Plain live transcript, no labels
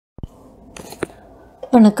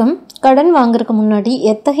வணக்கம். கடன் வாங்குறதுக்கு முன்னாடி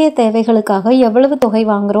எத்தகைய தேவைகளுக்காக எவ்வளவு தொகை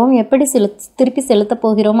வாங்குறோம், எப்படி திருப்பி செலுத்தப்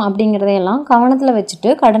போகிறோம் அப்படிங்கிறதையெல்லாம் கவனத்தில் வச்சுட்டு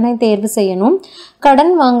கடனை தேர்வு செய்யணும்.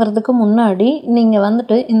 கடன் வாங்குறதுக்கு முன்னாடி நீங்கள்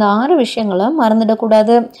இந்த 6 விஷயங்களை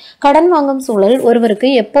மறந்துடக்கூடாது. கடன் வாங்கும் சூழல் ஒருவருக்கு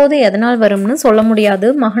எப்போது எதனால் வரும்னு சொல்ல முடியாது.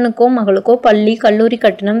 மகனுக்கோ மகளுக்கோ பள்ளி கல்லூரி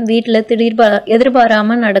கட்டணம், வீட்டில்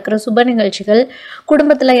எதிர்பாராமல் நடக்கிற சுப நிகழ்ச்சிகள்,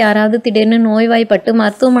 குடும்பத்தில் யாராவது திடீர்னு நோய்வாய்ப்பட்டு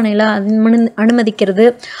மருத்துவமனையில் அனுமதிக்கிறது,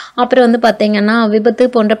 அப்புறம் பார்த்தீங்கன்னா விபத்து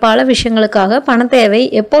போன்ற பல விஷயங்களுக்காக பண தேவை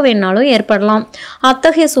எப்போ வேணாலும் ஏற்படலாம்.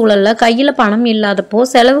 அத்தகைய சூழல்ல கையில் பணம் இல்லாதப்போ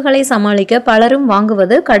செலவுகளை சமாளிக்க பலரும்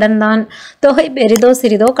வாங்குவது கடன் தான். தொகை பெரிதோ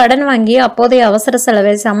சிறிதோ கடன் வாங்கி அப்போதைய அவசர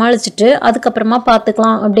செலவை சமாளிச்சுட்டு அதுக்கப்புறமா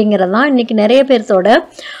பார்த்துக்கலாம் அப்படிங்கிறதான் இன்னைக்கு நிறைய பேர்த்தோட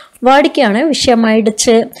வாடிக்கையான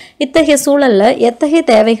விஷயமாயிடுச்சு. இத்தகைய சூழல்ல எத்தகைய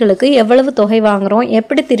தேவைகளுக்கு எவ்வளவு தொகை வாங்குறோம்,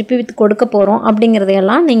 எப்படி திருப்பி கொடுக்க போறோம்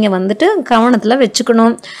அப்படிங்கிறதையெல்லாம் நீங்க கவனத்துல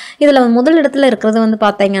வச்சுக்கணும். இதுல முதலிடத்துல இருக்கிறது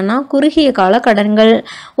பார்த்தீங்கன்னா குறுகிய கால கடன்கள்.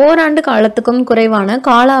 ஓராண்டு காலத்துக்கும் குறைவான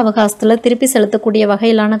கால அவகாசத்துல திருப்பி செலுத்தக்கூடிய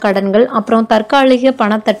வகையிலான கடன்கள், அப்புறம் தற்காலிக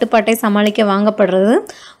பண தட்டுப்பாட்டை சமாளிக்க வாங்கப்படுறது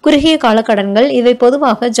குறுகிய கால கடன்கள். இவை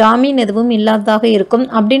பொதுவாக ஜாமீன் எதுவும் இல்லாததாக இருக்கும்.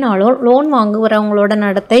 அப்படின்னாலும் லோன் வாங்குறவங்களோட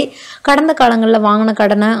நடத்தை, கடந்த காலங்களில் வாங்கின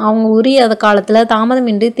கடனை அவங்க உரிய காலத்தில்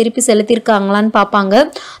தாமதமின்றி திருப்பி செலுத்தியிருக்காங்களான்னு பார்ப்பாங்க.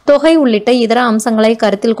 தொகை உள்ளிட்ட இதர அம்சங்களை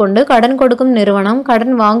கருத்தில் கொண்டு கடன் கொடுக்கும் நிறுவனம்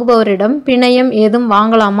கடன் வாங்குபவரிடம் பிணையம் ஏதும்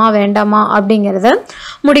வாங்கலாமா வேண்டாமா அப்படிங்கிறத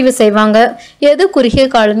முடிவு செய்வாங்க. எது குறுகிய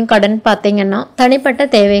கால கடன் பார்த்தீங்கன்னா தனிப்பட்ட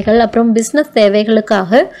தேவைகள், அப்புறம் பிஸ்னஸ்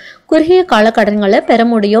தேவைகளுக்காக குறுகிய கால கடன்களை பெற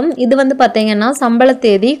முடியும். இது பார்த்தீங்கன்னா சம்பள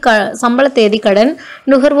தேதி கடன்,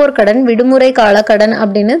 நுகர்வோர் கடன், விடுமுறை கால கடன்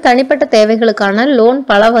அப்படின்னு தனிப்பட்ட தேவைகளுக்கான லோன்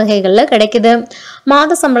பல வகைகளில் கிடைக்குது.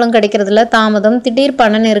 மாத சம்பளம் கிடைக்கிறதுல தாமதம், திடீர்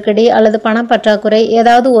பண நெருக்கடி அல்லது பண பற்றாக்குறை,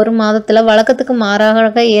 ஏதாவது ஒரு மாதத்தில் வழக்கத்துக்கு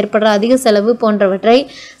மாறாக ஏற்படுற அதிக செலவு போன்றவற்றை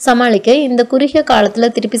சமாளிக்க இந்த குறுகிய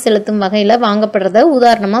காலத்தில் திருப்பி செலுத்தும் வகையில் வாங்கப்படுறத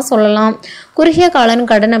உதாரணமாக சொல்லலாம். குறுகிய கால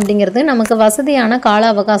கடன் அப்படிங்கிறது நமக்கு வசதியான கால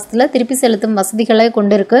அவகாசத்தில் திருப்பி செலுத்தும் வசதிகளை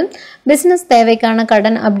கொண்டிருக்கு. பிசினஸ் தேவைக்கான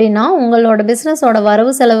கடன் அப்படின்னா உங்களோட பிசினஸோட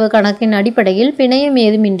வரவு செலவு கணக்கின் அடிப்படையில் பிணையம்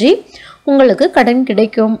ஏதுமின்றி உங்களுக்கு கடன்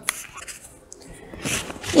கிடைக்கும்.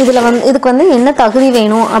 இதுக்கு என்ன தகுதி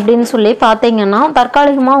வேணும் அப்படின்னு சொல்லி பார்த்தீங்கன்னா,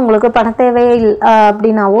 தற்காலிகமாக உங்களுக்கு பண தேவை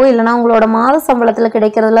அப்படின்னாவோ, இல்லைனா உங்களோட மாத சம்பளத்தில்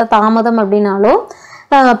கிடைக்கிறதுல தாமதம் அப்படின்னாலோ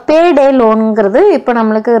பேடே லோனுங்கிறது இப்போ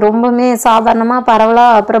நம்மளுக்கு ரொம்பவுமே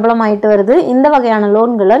சாதாரணமாக பிரபலமாயிட்டு வருது. இந்த வகையான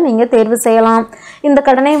லோன்களை நீங்கள் தேர்வு செய்யலாம். இந்த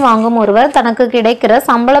கடனை வாங்கும் ஒருவர் தனக்கு கிடைக்கிற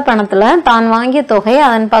சம்பள பணத்தில் தான் வாங்கிய தொகை,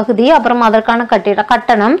 அதன் பகுதி, அப்புறம் அதற்கான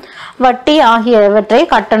கட்டணம், வட்டி ஆகியவற்றை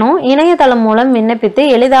கட்டணும். இணையதளம் மூலம் விண்ணப்பித்து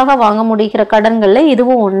எளிதாக வாங்க முடிகிற கடன்களில்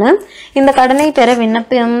இதுவும் ஒன்று. இந்த கடனை பெற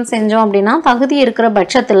விண்ணப்பம் செஞ்சோம் அப்படின்னா தகுதி இருக்கிற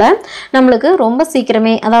பட்சத்தில் நம்மளுக்கு ரொம்ப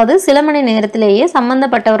சீக்கிரமே, அதாவது சில மணி நேரத்திலேயே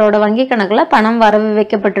சம்பந்தப்பட்டவரோட வங்கி கணக்கில் பணம் வரவு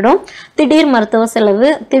வைக்கப்பட்டுடும். திடீர் மருத்துவ செலவு,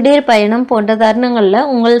 திடீர் பயணம் போன்ற தருணங்கள்ல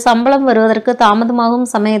உங்கள் சம்பளம் வருவதற்கு தாமதமாகும்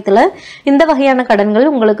சமயத்துல இந்த வகையான கடன்கள்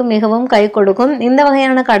உங்களுக்கு மிகவும் கை கொடுக்கும். இந்த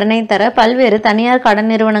வகையான கடனை தர பல்வேறு தனியார் கடன்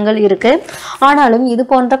நிறுவனங்கள் இருக்கு. ஆனாலும் இது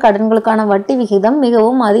போன்ற கடன்களுக்கான வட்டி விகிதம்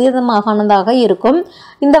மிகவும் அதிகமானதாக இருக்கும்.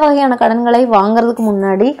 இந்த வகையான கடன்களை வாங்குறதுக்கு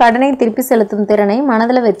முன்னாடி கடனை திருப்பி செலுத்தும் திறனை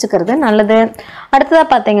மனதில் வச்சுக்கிறது நல்லது. அடுத்ததா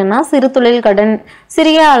பார்த்தீங்கன்னா சிறு தொழில் கடன்.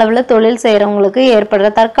 சிறிய அளவில் தொழில் செய்கிறவங்களுக்கு ஏற்படுற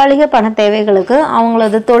தற்காலிக பண தேவைகளுக்கு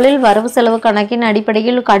அவங்களது தொழில் வரவு செலவு கணக்கின்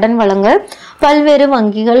அடிப்படையில் கடன் வழங்க பல்வேறு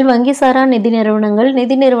வங்கிகள், வங்கி சாரா நிதி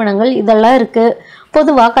நிறுவனங்கள் இதெல்லாம் இருக்கு.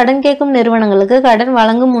 பொதுவாக கடன் கேட்கும் நிறுவனங்களுக்கு கடன்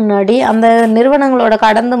வழங்கும் முன்னாடி அந்த நிறுவனங்களோட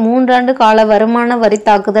கடந்த 3 ஆண்டு கால வருமான வரி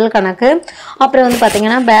தாக்குதல் கணக்கு, அப்புறம்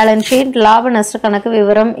பார்த்தீங்கன்னா பேலன்ஸ் ஷீட், லாப நஷ்ட கணக்கு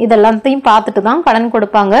விவரம் இதெல்லாத்தையும் பார்த்துட்டு தான் கடன்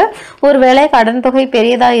கொடுப்பாங்க. ஒருவேளை கடன் தொகை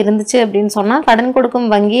பெரியதாக இருந்துச்சு அப்படின்னு சொன்னால் கடன் கொடுக்கும்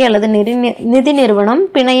வங்கி அல்லது நிதி நிறுவனம்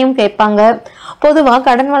பிணையும் கேட்பாங்க. பொதுவாக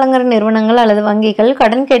கடன் வழங்குற நிறுவனங்கள் அல்லது வங்கிகள்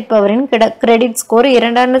கடன் கேட்பவரின் கிரெடிட் ஸ்கோர்,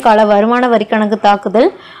 2 ஆண்டு கால வருமான வரி கணக்கு தாக்குதல்,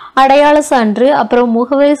 அடையாள சான்று, அப்புறம்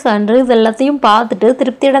முகவரி சான்று இதெல்லாத்தையும் பார்த்துட்டு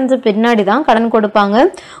திருப்தி அடைஞ்ச பின்னாடி தான் கடன் கொடுப்பாங்க.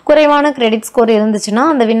 குறைவான கிரெடிட் ஸ்கோர் இருந்துச்சுன்னா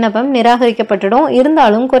அந்த விண்ணப்பம் நிராகரிக்கப்பட்டுடும்.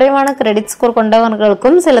 இருந்தாலும் குறைவான கிரெடிட் ஸ்கோர்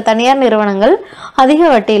கொண்டவர்களுக்கும் சில தனியார் நிறுவனங்கள் அதிக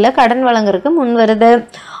வட்டியில் கடன் வழங்குறதுக்கு முன் வருது.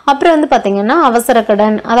 அப்புறம் பார்த்தீங்கன்னா அவசர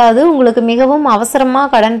கடன். அதாவது உங்களுக்கு மிகவும்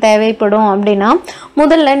அவசரமாக கடன் தேவைப்படும் அப்படின்னா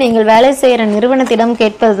முதல்ல நீங்கள் வேலை செய்கிற நிறுவனத்திடம்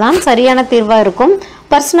கேட்பது தான் சரியான தீர்வாக இருக்கும்.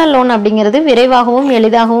 பர்சனல் லோன் அப்படிங்கிறது விரைவாகவும்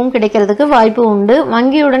எளிதாகவும் கிடைக்கிறதுக்கு வாய்ப்பு உண்டு.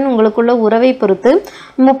 வங்கியுடன் உங்களுக்குள்ள உறவை பொறுத்து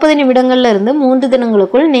 30 நிமிடங்கள்ல இருந்து 3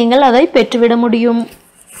 தினங்களுக்குள் நீங்கள் அதை பெற்றுவிட முடியும்.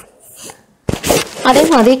 அதே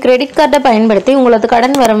மாதிரி கிரெடிட் கார்டை பயன்படுத்தி உங்களது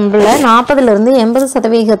கடன் வரம்பில் 40%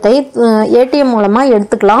 80% ஏடிஎம் மூலமாக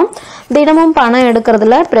எடுத்துக்கலாம். தினமும் பணம்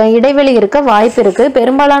எடுக்கிறதுல இடைவெளி இருக்க வாய்ப்பு இருக்கு.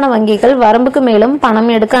 பெரும்பாலான வங்கிகள் வரம்புக்கு மேலும் பணம்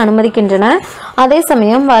எடுக்க அனுமதிக்கின்றன. அதே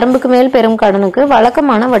சமயம் வரம்புக்கு மேல் பெறும் கடனுக்கு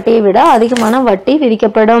வழக்கமான வட்டியை விட அதிகமான வட்டி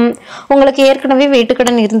விதிக்கப்படும். உங்களுக்கு ஏற்கனவே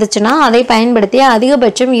வீட்டுக்கடன் இருந்துச்சுன்னா அதை பயன்படுத்தி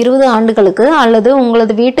அதிகபட்சம் 20 ஆண்டுகளுக்கு அல்லது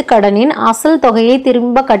உங்களது வீட்டு கடனின் அசல் தொகையை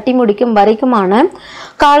திரும்ப கட்டி முடிக்கும் வரைக்குமான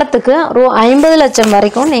காலத்துக்கு $50 லட்சம்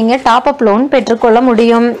வரைக்கும் நீங்க டாப் அப் லோன் பெற்றுக்கொள்ள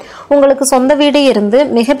முடியும். உங்களுக்கு சொந்த வீடு இருந்து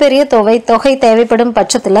மிகப்பெரிய தொகை தேவைப்படும்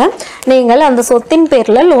பட்சத்துல நீங்கள் அந்த சொத்தின்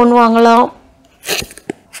பேர்ல லோன் வாங்கலாம்.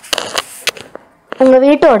 உங்க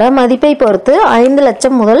வீட்டோட மதிப்பை பொறுத்து 5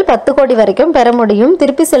 லட்சம் முதல் 10 கோடி வரைக்கும் பெற முடியும்.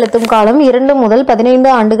 திருப்பி செலுத்தும் காலம் 2 முதல் 15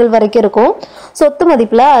 ஆண்டுகள் வரைக்கும் இருக்கும். சொத்து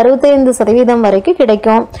மதிப்புல 65% வரைக்கும்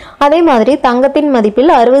கிடைக்கும். அதே மாதிரி தங்கத்தின்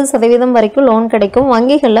மதிப்பில் 60% வரைக்கும் லோன் கிடைக்கும்.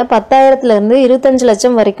 வங்கிகள்ல 10,000 இருந்து 25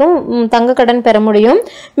 லட்சம் வரைக்கும் தங்க கடன் பெற முடியும்.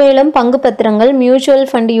 மேலும் பங்கு பத்திரங்கள், மியூச்சுவல்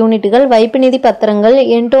ஃபண்ட் யூனிட்டுகள், வைப்பு நிதி பத்திரங்கள்,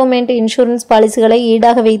 என்டோமெண்ட் இன்சூரன்ஸ் பாலிசிகளை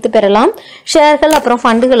ஈடாக வைத்து பெறலாம். ஷேர்கள் அப்புறம்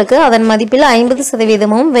ஃபண்டுகளுக்கு அதன் மதிப்பில்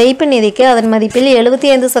 50%, வைப்பு நிதிக்கு அதன் மதிப்பில்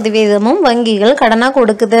 75% வங்கிகள் கடனா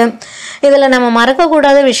கொடுக்குது. இதுல நம்ம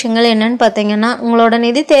மறக்கக்கூடாத விஷயங்கள் என்னன்னு பார்த்தீங்கன்னா, உங்களோட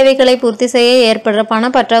நிதி தேவைகளை பூர்த்தி செய்ய ஏற்படுற பண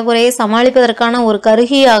பற்றாக்குறையை சமாளிப்பதற்கான ஒரு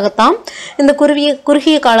கருவியாகத்தான் இந்த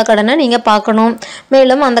குறுகிய கால கடனை நீங்க பார்க்கணும்.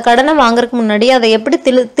 மேலும் அந்த கடனை வாங்குறதுக்கு முன்னாடி அதை எப்படி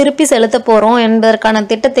திருப்பி செலுத்த போறோம் என்பதற்கான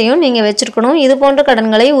திட்டத்தையும் நீங்க வச்சிருக்கணும். இது போன்ற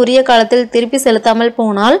கடன்களை உரிய காலத்தில் திருப்பி செலுத்தாமல்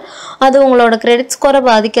போனால் அது உங்களோட கிரெடிட் ஸ்கோரை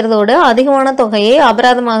பாதிக்கிறதோடு அதிகமான தொகையை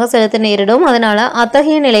அபராதமாக செலுத்த நேரிடும். அதனால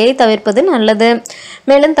அத்தகைய நிலையை தவிர்ப்பது நல்லது.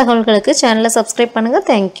 மேலும் தகவல்களுக்கு சேனலை சப்ஸ்கிரைப் பண்ணுங்க.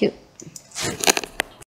 தேங்க்யூ.